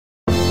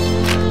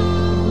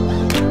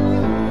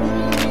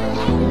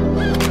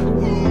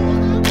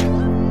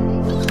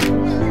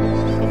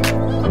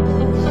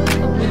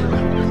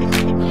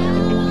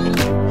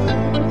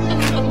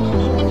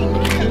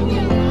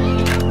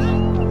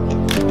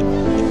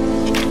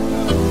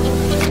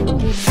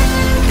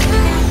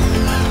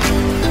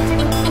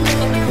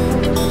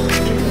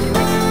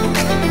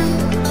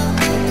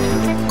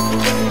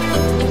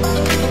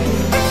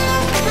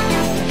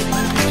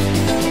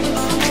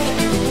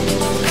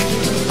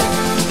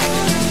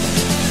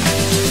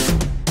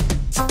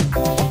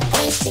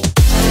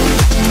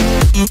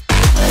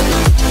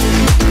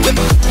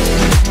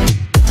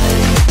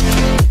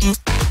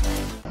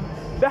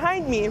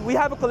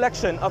have a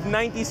collection of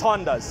 90s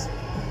Hondas.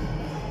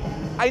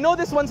 I know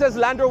this one says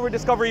Land Rover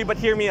Discovery, but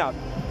hear me out.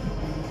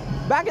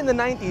 Back in the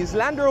 90s,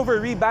 Land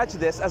Rover rebadged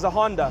this as a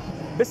Honda.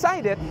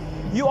 Beside it,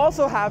 you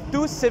also have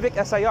two Civic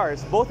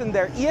SIRs, both in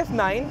their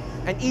EF9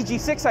 and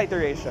EG6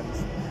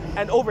 iterations.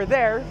 And over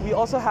there, we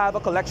also have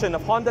a collection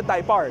of Honda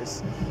Type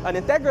Rs, an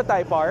Integra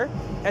Type R,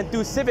 and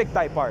two Civic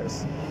Type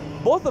Rs.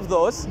 Both of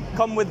those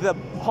come with the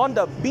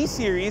Honda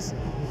B-Series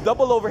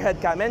double overhead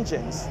cam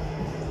engines.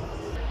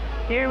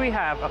 Here we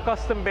have a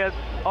custom-built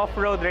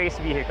off-road race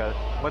vehicle.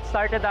 What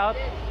started out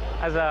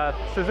as a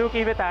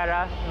Suzuki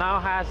Vitara now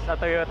has a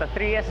Toyota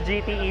 3S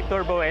GT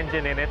E-Turbo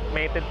engine in it,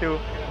 mated to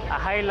a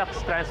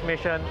Hilux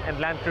transmission and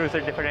Land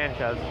Cruiser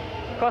differentials,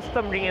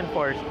 custom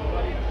reinforced.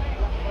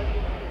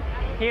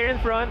 Here in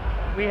front,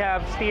 we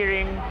have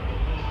steering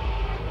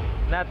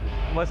that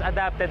was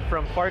adapted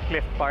from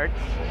forklift parts,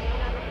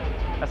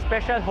 a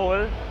special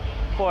hole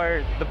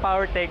for the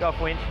power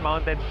takeoff winch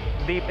mounted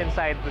deep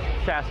inside the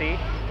chassis,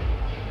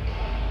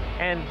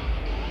 and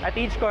at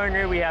each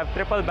corner we have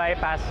triple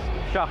bypass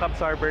shock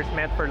absorbers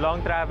meant for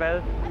long travel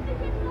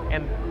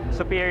and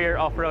superior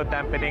off-road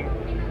dampening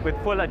with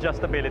full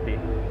adjustability.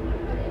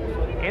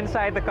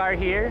 Inside the car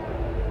here,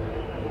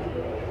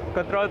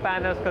 control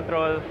panels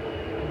control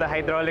the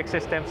hydraulic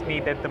systems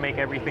needed to make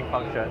everything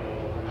function.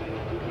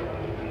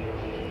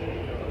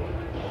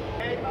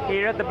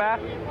 Here at the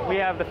back, we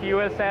have the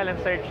fuel cell and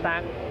surge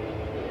tank,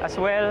 as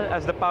well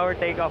as the power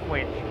takeoff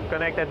winch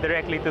connected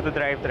directly to the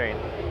drivetrain.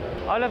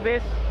 All of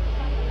this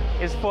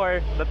is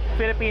for the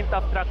Philippine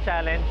Tough Truck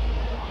Challenge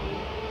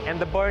and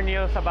the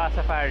Borneo Sabah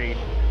Safari,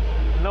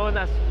 known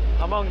as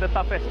among the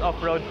toughest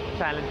off-road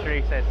challenge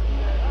races.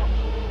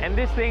 And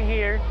this thing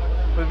here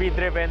will be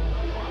driven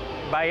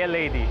by a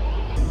lady.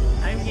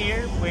 I'm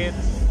here with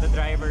the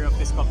driver of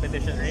this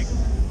competition rig,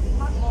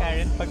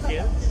 Karen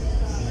Pagkil.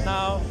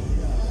 Now,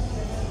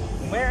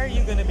 where are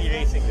you going to be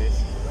racing this?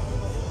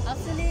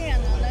 Actually,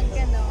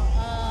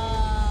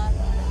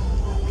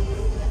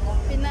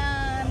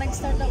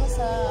 nag-start ako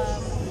sa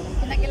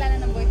pinakilala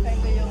ng boyfriend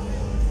ko yung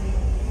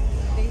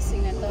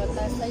racing na to.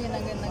 Tapos ayun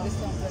ang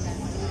nagustuhan ko na.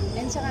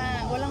 And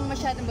saka walang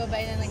masyadong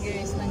babae na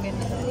nag-race ng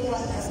ganito.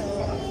 So,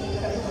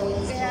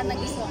 kaya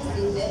nagustuhan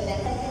ko.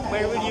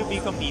 Where will you be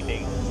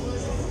competing?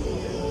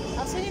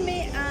 Actually,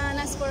 may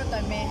NASCAR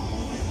kami.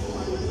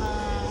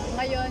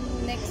 Ngayon,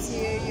 next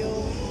year,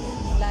 yung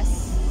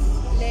last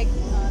leg,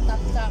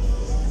 top truck.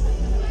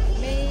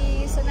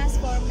 May sa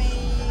NASCAR, may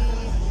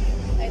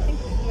I think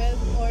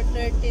 12 or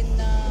 13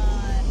 na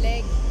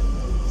leg.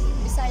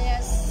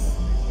 Visayas,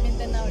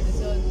 Mindanao,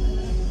 Luzon.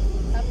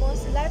 Tapos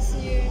last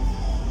year,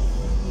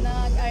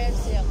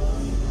 nag-RFC ako.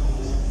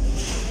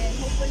 And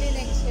hopefully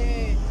next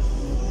year,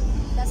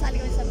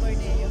 nasali kami sa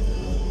Borneo.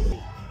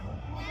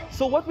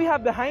 So what we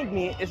have behind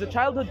me is a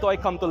childhood toy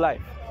come to life.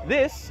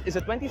 This is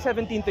a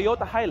 2017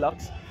 Toyota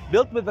Hilux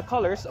built with the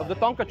colors of the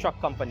Tonka Truck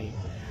Company.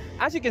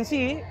 As you can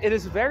see, it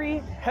is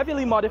very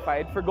heavily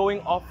modified for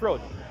going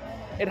off-road.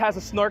 It has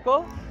a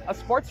snorkel, a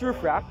sports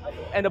roof rack,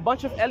 and a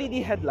bunch of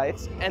LED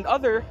headlights and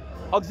other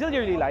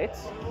auxiliary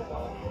lights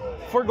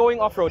for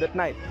going off-road at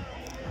night.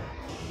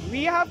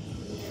 We have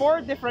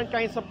 4 different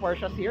kinds of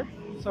Porsches here.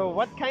 So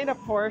what kind of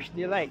Porsche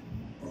do you like?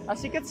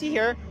 As you can see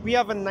here, we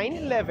have a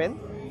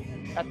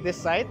 911 at this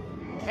side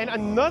and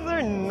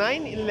another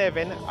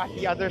 911 at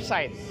the other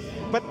side.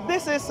 But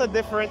this is a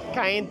different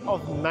kind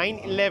of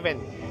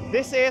 911.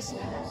 This is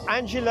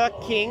Angela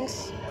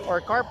King's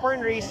or Car Porn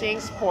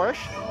Racing's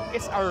Porsche.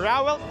 It's a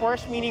Rowell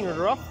Porsche, meaning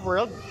rough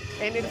world,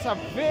 and it's a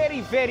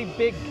very, very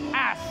big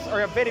ass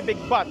or a very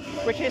big butt,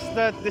 which is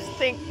the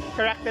distinct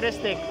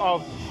characteristic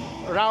of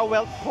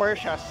Rowell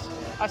Porsches.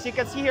 As you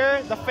can see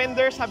here, the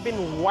fenders have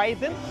been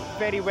widened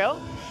very well,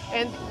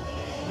 and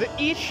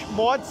each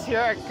mods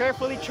here are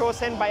carefully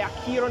chosen by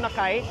Akiro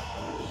Nakai,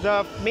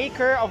 the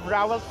maker of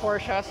Rowell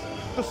Porsches,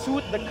 to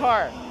suit the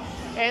car.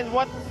 And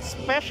what's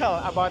special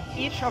about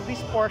each of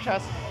these Porsches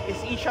is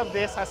each of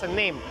this has a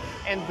name,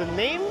 and the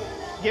name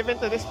given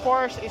to this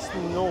Porsche is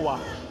Noah.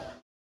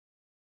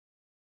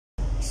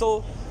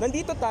 So,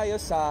 nandito tayo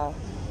sa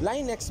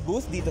Line X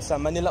booth dito sa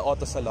Manila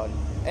Auto Salon.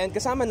 And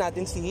kasama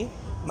natin si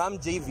Ma'am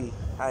JV.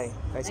 Hi,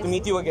 nice to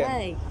meet you again.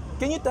 Hi.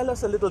 Can you tell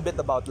us a little bit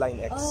about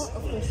Line X? Oh,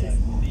 of course, yes.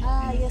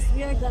 Yes,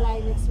 we are the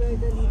Line X. We are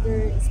the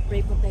leader in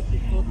spray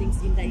protective coatings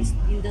in the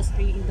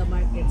industry, in the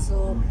market.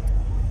 So,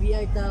 we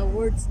are the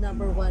world's #1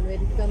 when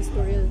it comes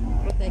to real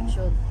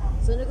protection.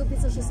 So,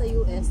 nag-umpisa siya sa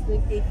US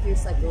 28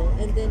 years ago,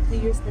 and then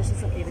 3 years na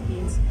siya sa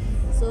Philippines.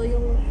 So,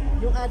 yung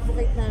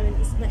advocate namin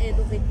is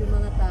na-educate yung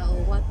mga tao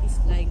what is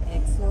Line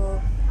X. So,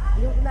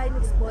 yung Line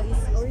X po is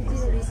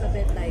originally sa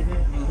bed liner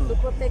to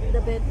protect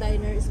the bed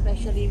liner,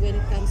 especially when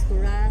it comes to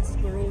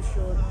rust,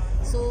 corrosion.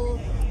 So,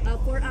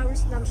 4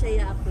 hours lang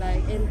siya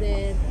i-apply, and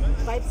then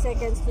 5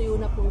 seconds tuyo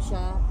na po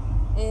siya,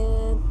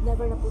 and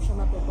never na po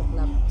siya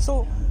matutuklap.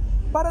 So,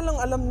 para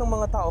lang alam ng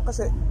mga tao,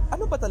 kasi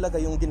ano ba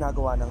talaga yung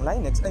ginagawa ng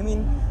Line X? I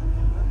mean,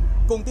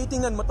 kung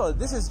titingnan mo to,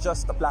 this is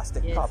just a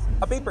plastic cup,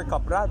 a paper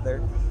cup rather,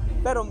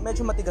 pero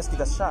medyo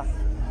matigas-tigas siya.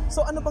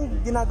 So ano bang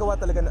ginagawa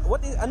talaga?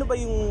 Ano ba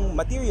yung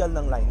material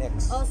ng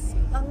Linex?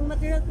 Ang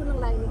material po ng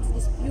Linex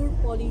is pure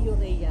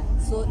polyurea.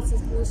 So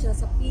isa po siya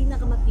sa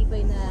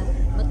pinakamatibay na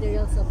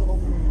material sa buong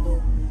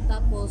mundo.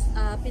 Tapos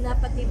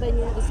pinapatibay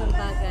niyo yung isang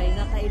bagay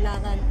na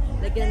kailangan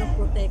lagyan ng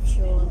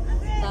protection.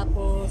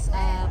 Tapos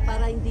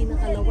para hindi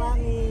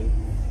nakalawangin,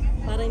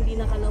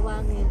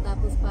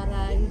 tapos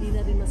para hindi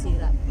na rin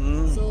masira.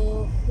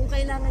 So kung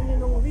kailangan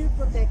niyo ng real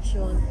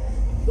protection,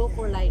 go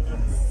for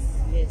Linex.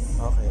 Yes.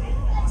 Okay.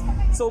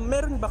 So,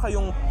 meron ba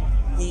kayong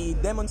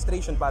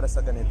i-demonstration para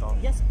sa ganito?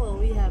 Yes po,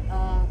 we have.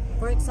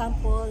 For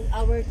example,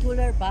 our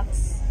cooler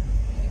box.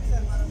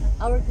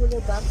 Our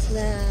cooler box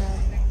na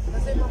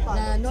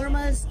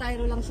normal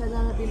styro lang siya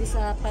na nabili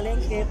sa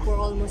palengke for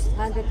almost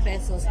 100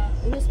 pesos.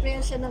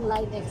 In-sprayan siya ng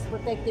Linex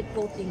protective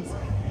coatings.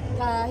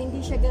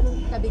 Hindi siya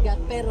ganun kabigat,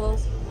 pero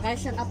kaya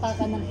siyang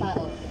apakan ng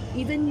tao.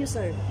 Even you,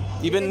 sir.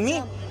 Even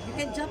me? You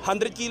can jump.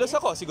 100 kilos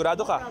ako,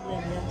 sigurado ka? No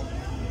problem,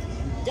 yeah.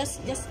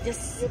 Just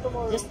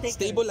take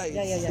Stabilize.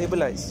 Yeah.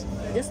 Stabilize.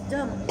 Just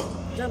jump.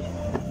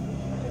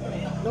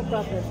 No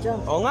problem,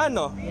 jump. Oo nga,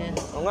 no? Yeah.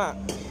 Oo nga.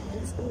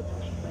 That's good.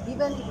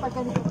 Even pag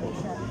ganito po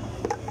siya.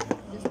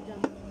 Just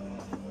jump.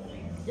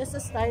 Just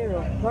a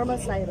styro.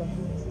 Normal styro.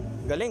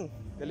 Galing.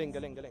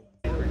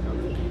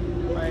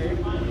 Hi.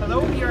 Hello,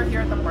 we are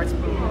here at the Parts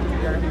Pro.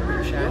 We are here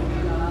with Shan,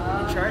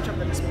 in charge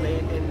of the display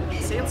and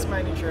sales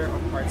manager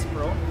of Parts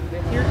Pro.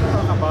 We're here to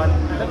talk about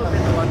a little bit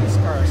about these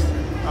cars.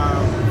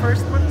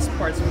 First, what is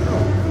Parts Pro?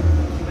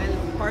 Well,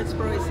 Parts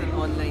Pro is an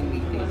online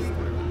retail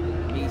store.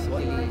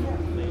 Basically,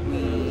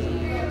 we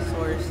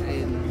source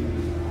and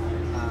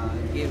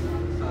give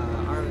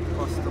our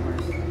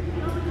customers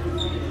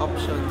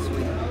options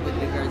with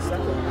regards to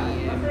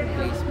OEM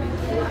replacement.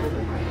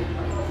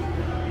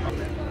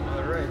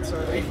 Alright, so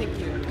I think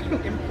you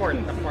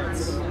import the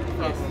parts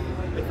from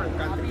different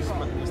countries,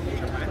 but mostly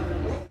Japan.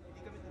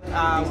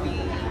 We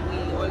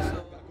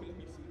also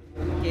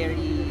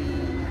carry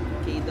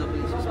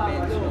KW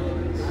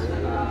suspensions,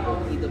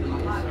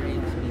 TWS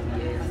rims,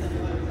 BBS,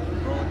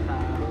 Rota.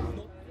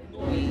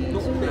 We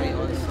supply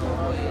also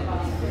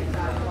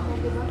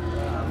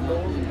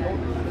manual.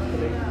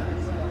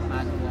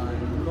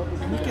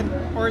 And you can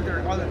order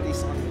all of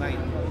these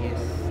online.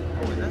 Yes.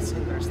 Oh, that's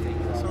interesting.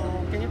 So,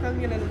 can you tell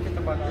me a little bit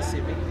about the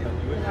Civic? It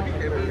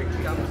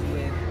comes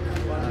with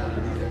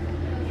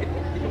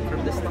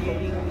from the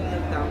steering wheel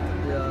down to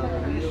the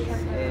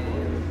wheels and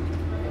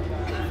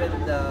even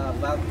the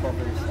valve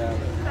covers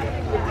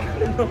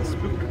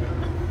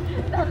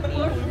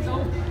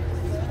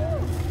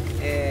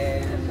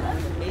and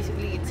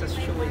basically it's a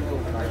show and go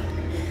car.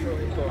 Show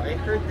and go. I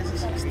heard this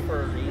is used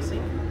for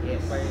racing. Yes.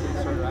 By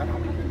Sir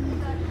Rafi.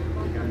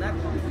 Not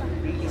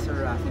really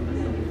Sir Rafi,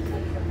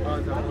 Oh,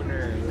 the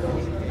owner.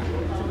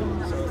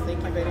 Okay. So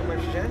thank you very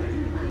much, Jen.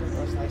 It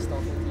was nice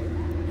talking to you.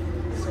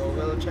 So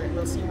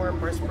we'll see more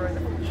Parts Pro in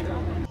the future.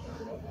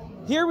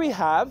 Here we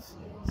have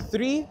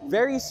 3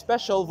 very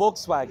special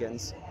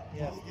Volkswagens.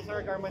 Yes, these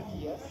are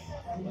Garmantias.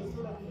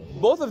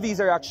 Both of these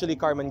are actually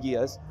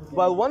Carmanguias,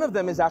 while one of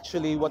them is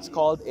actually what's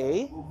called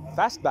a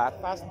fastback,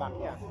 Fastback,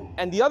 yeah.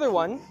 and the other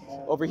one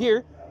over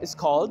here is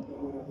called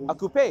a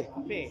coupe.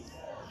 Okay.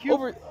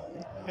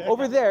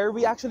 Over there,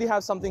 we actually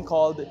have something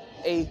called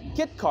a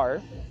kit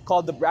car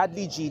called the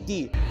Bradley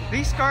GT.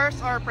 These cars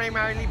are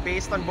primarily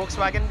based on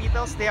Volkswagen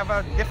Beetles. They have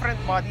a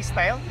different body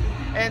style,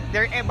 and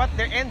but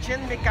their engine,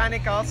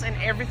 mechanicals, and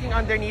everything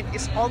underneath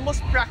is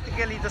almost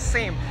practically the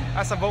same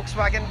as a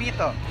Volkswagen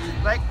Beetle.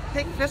 Like,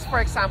 take this for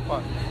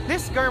example.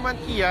 This Garmin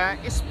Kia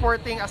is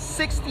sporting a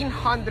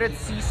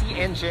 1600cc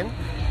engine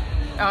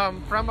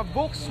from a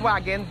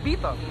Volkswagen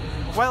Beetle.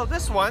 While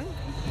this one,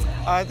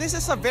 this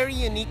is a very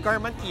unique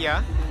Garmin Kia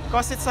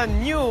because it's a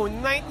new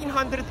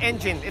 1900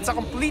 engine. It's a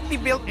completely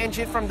built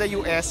engine from the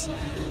US.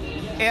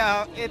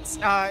 It's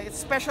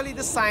specially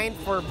designed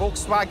for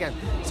Volkswagen.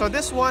 So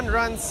this one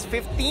runs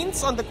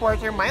 15s on the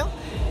quarter mile,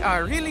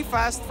 really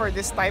fast for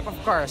this type of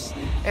cars.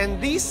 And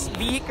these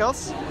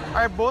vehicles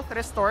are both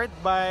restored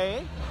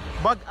by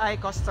Bug Eye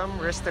Custom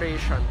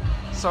Restoration.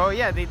 So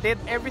yeah, they did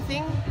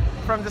everything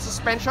from the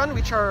suspension,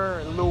 which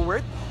are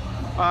lowered,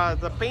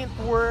 the paint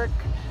work,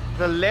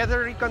 the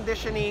leather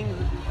reconditioning,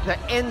 the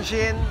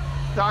engine,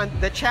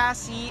 the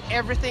chassis,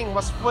 everything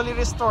was fully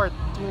restored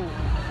to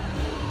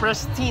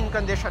pristine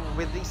condition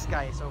with these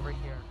guys over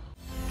here.